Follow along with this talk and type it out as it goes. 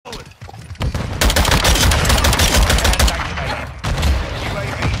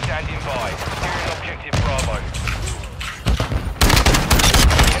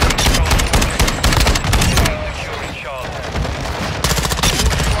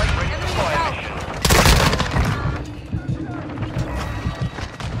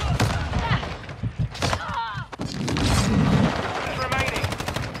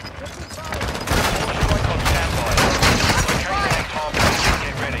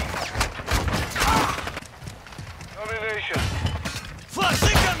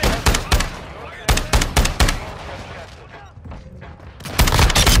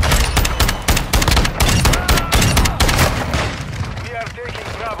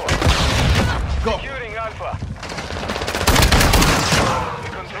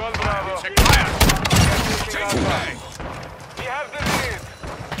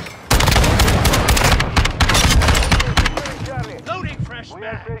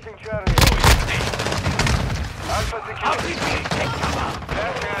taking Charlie. Alpha secure.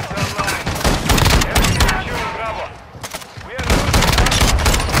 Left hand online. Enemy securing Bravo. We are losing Alpha.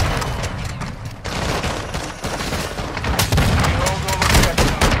 We hold all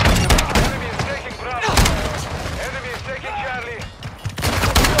objectives. Enemy is taking Bravo. Enemy is taking Charlie.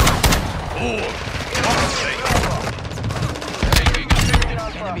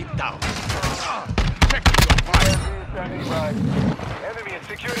 Enemy down. Standing by. Enemy is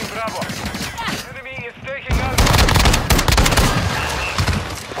securing Bravo. Enemy is taking Alpha.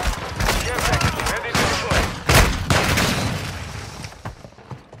 Care package ready to deploy.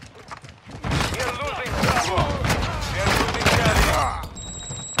 We are losing Bravo. We are losing Charlie.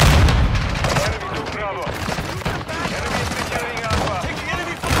 Enemy took Bravo. Enemy is securing Alpha.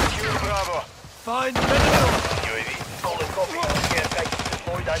 Secure Bravo. Find middle. UAV. Golden copy. Care package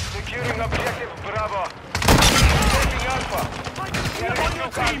deployed. Securing objective Bravo. Taking Alpha. Enemy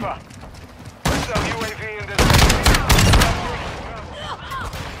took Alpha. Hostile UAV in the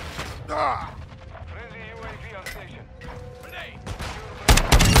friendly UAV on station.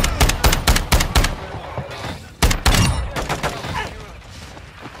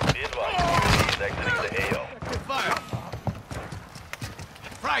 Be advised, UAV is exiting the AO. Active fire.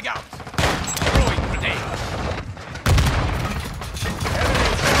 Frag out. Throwing grenade.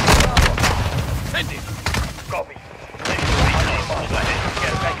 Send it. Copy.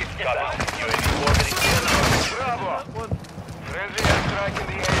 Care package copy. UAV orbiting the Bravo! Friendly airstrike in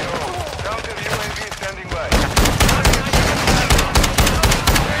the AO. Counter UAV standing by.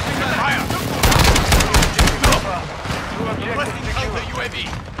 Fire. Two objectives Pressing secured. counter UAV.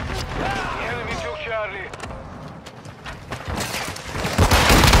 The enemy took Charlie.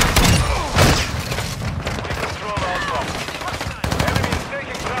 We control Alpha. Enemy is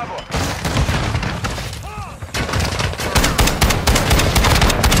taking Bravo.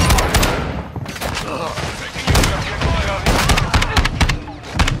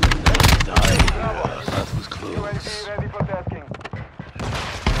 That was close. UAV ready for tasking.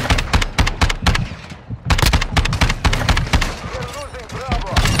 We are losing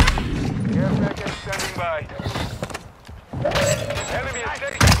Bravo. Care package standing by. Enemy is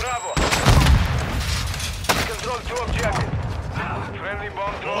taking Bravo. We control two objectives. Friendly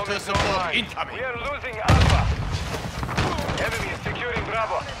bomb drone Water is support online. incoming. We are losing Alpha. Enemy is securing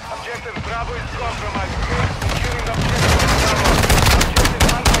Bravo. Objective Bravo is compromised. Securing objective Bravo. Objective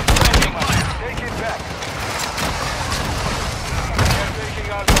Alpha is compromised. Take it back. We are taking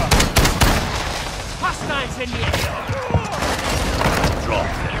Alpha. Hostiles in the area. Drop.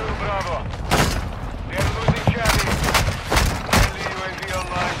 Secure Bravo. They are losing Charlie. Friendly UAV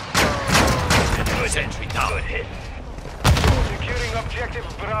online. Sentry down. Good hit. Securing objective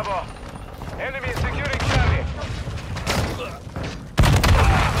Bravo. Enemy is securing Charlie.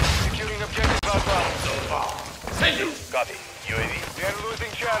 Securing objective Alpha. Send it. Copy. UAV. They are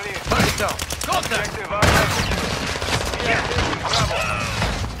losing Charlie. Turret down. Contact. Objective Alpha secured. We are taking Bravo.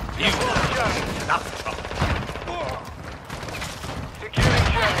 You. Charlie. Enough trouble. Securing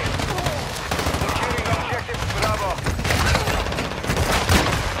Charlie. Securing objective Bravo.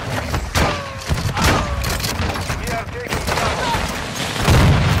 We are taking Bravo.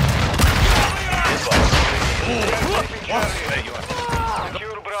 We are taking Charlie. There you are.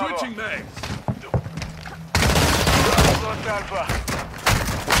 Secure Bravo. Switching mags. Lost Alpha.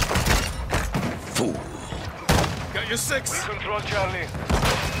 Fool. Got your We six. control Charlie.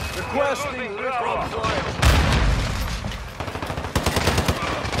 Requesting Bravo.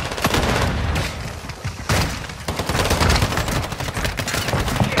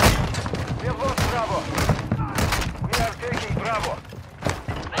 We have lost Bravo. We are taking Bravo.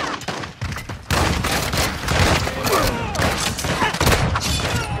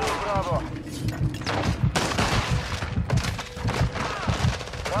 Bravo.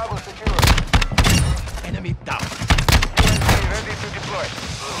 Bravo secure. Enemy down. UAV ready to deploy.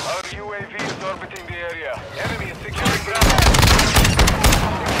 Our UAV is orbiting the area.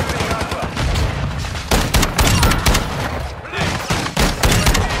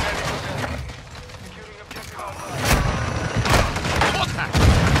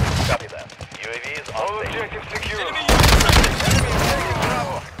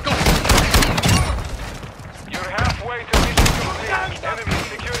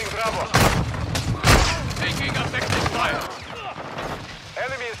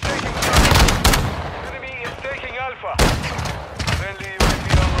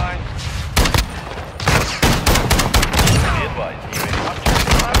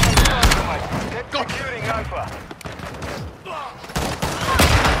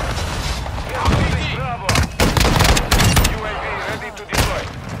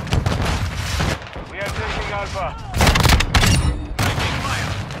 Alpha. Taking fire.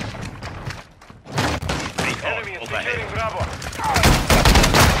 Enemy is overhead. securing Bravo.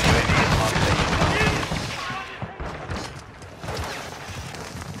 UAV is on station.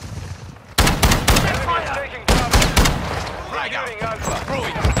 Enemy is taking Bravo. Frag out. Securing Alpha.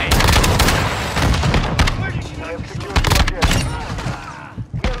 Throwing grenade. I have secured the objective.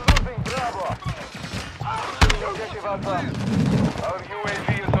 We are losing Bravo. Objective Alpha. Our UAV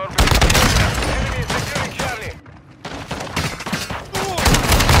is orbiting. Enemy is securing Charlie.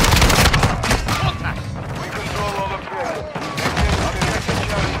 We control all objectives. Objective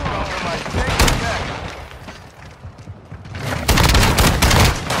Charlie is compromised. Take it back.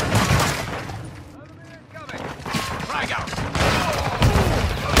 Frag out.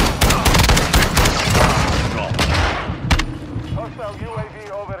 Hostile UAV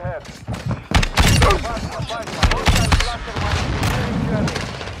overhead. Hostile cluster mine securing Charlie.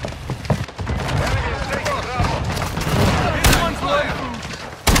 Enemy is taking Bravo.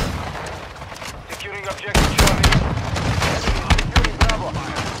 Securing objective Charlie. Enemy is securing Bravo.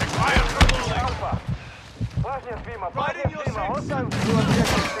 Fire. Alpha. Flashing Fima. Flashing Fima. Hostile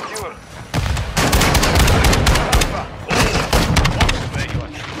objective secure. Alpha. Where you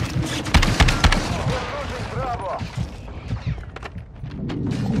are? We're losing Bravo.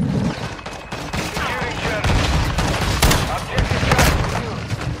 Securing Charlie. Objective Charlie secure.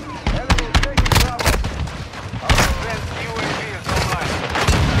 Enemy is taking Bravo. Our friend's UAV is online.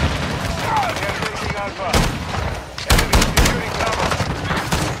 We are taking Alpha. Enemy is securing Bravo.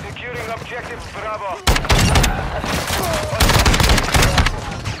 Securing objective Bravo.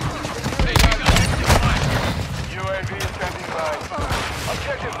 UAV is standing by.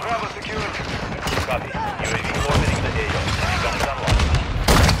 Objective Bravo secured. Copy. UAV orbiting the Aedelion. Guns unlocked.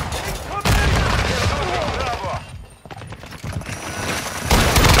 Bravo.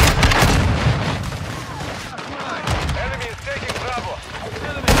 Enemy is taking Bravo.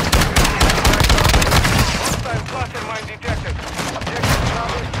 Hostile cluster mine detected. Objective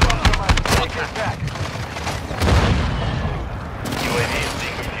Bravo is compromised. Take it back. UAV is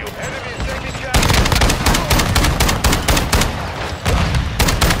being refueled. Enemy is taking Charlie.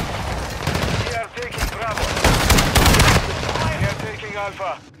 We are taking Bravo. We are taking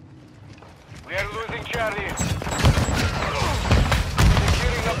Alpha. We are losing Charlie.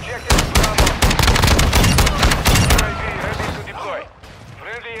 Securing objective Bravo. UAV ready to deploy.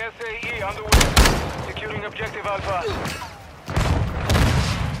 Friendly SAE on the way. Securing objective Alpha.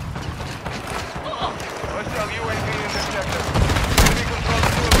 Hostile UAV intercepted. Enemy controls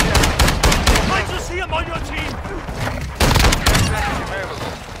two objectives. Nice to see him on your team.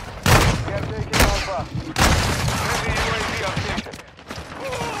 Available. We are taking Alpha. Friendly UAV on station.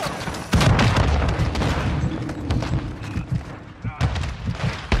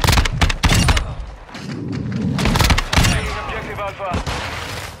 Taking objective Alpha.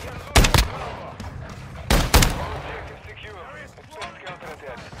 Objective secure. Expect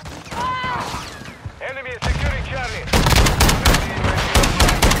counterattack. Enemy is securing Charlie. Friendly UAV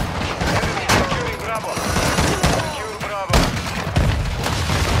online. Enemy is securing Bravo. Secure Bravo.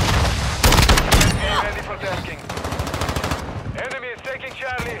 Enemy ready for tasking. Enemy is taking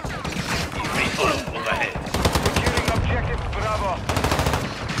Charlie. Refuel overhead. Securing objective Bravo.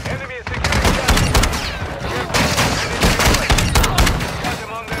 Enemy is securing Charlie. Got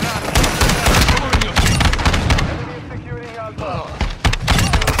him on the run. Enemy is securing Alpha.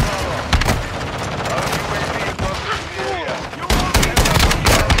 Secure Bravo. Our UAV is orbiting the area.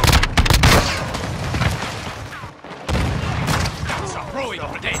 Throwing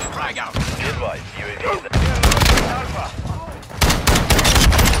grenade. Frag out. Be advised. UAV is Alpha.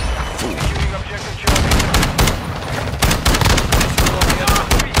 Securing objective Charlie.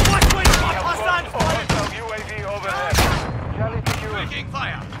 Watch where you are. Hostile Hostile. UAV overhead. Charlie secured. Taking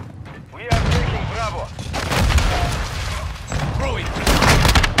fire. We are taking Bravo. Throwing grenade.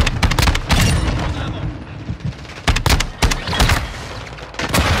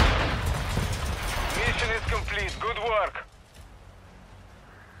 Mission is complete. Good work.